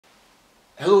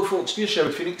Hello folks, we're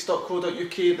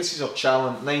sherwoodphoenix.co.uk. This is our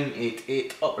Challen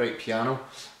 988 upright piano,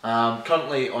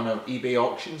 currently on our eBay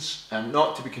auctions,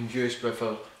 not to be confused with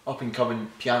our up and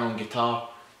coming piano and guitar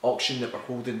auction that we're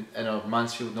holding in our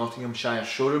Mansfield, Nottinghamshire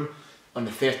showroom on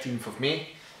the 13th of May.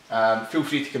 Feel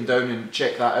free to come down and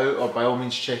check that out, or by all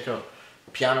means check our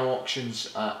piano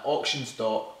auctions at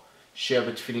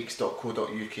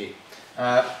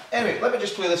auctions.sherwoodphoenix.co.uk. Anyway, let me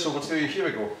just play this over to you. Here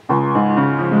we go.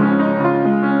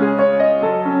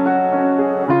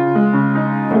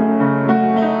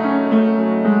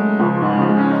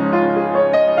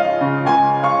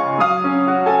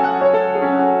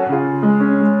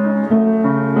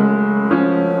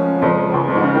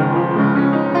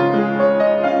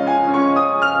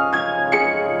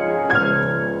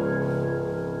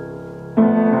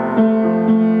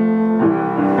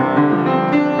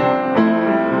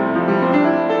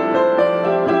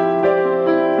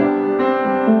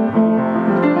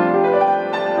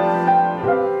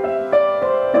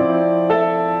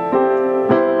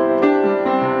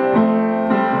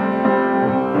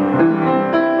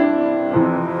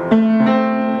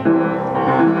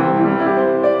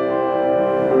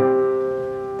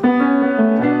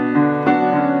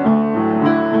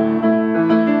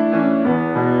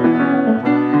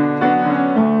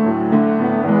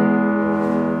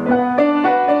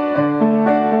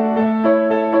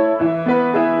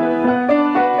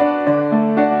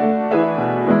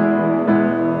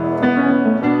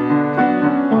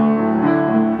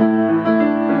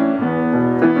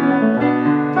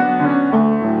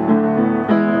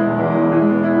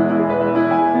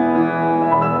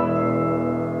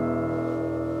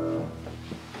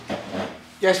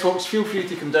 Yes folks, feel free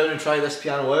to come down and try this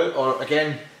piano out, or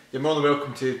again, you're more than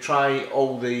welcome to try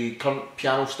all the current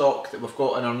piano stock that we've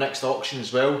got in our next auction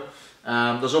as well.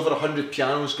 There's over 100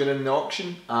 pianos going in the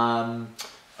auction, a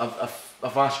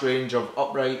vast range of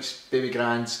uprights, baby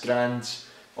grands,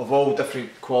 of all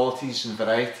different qualities and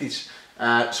varieties.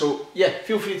 So yeah,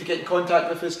 feel free to get in contact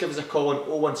with us, give us a call on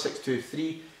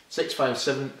 01623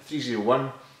 657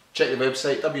 301, check the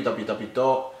website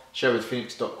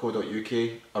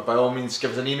www.sherwoodphoenix.co.uk, or by all means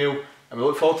give us an email, and we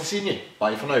look forward to seeing you.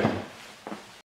 Bye for now.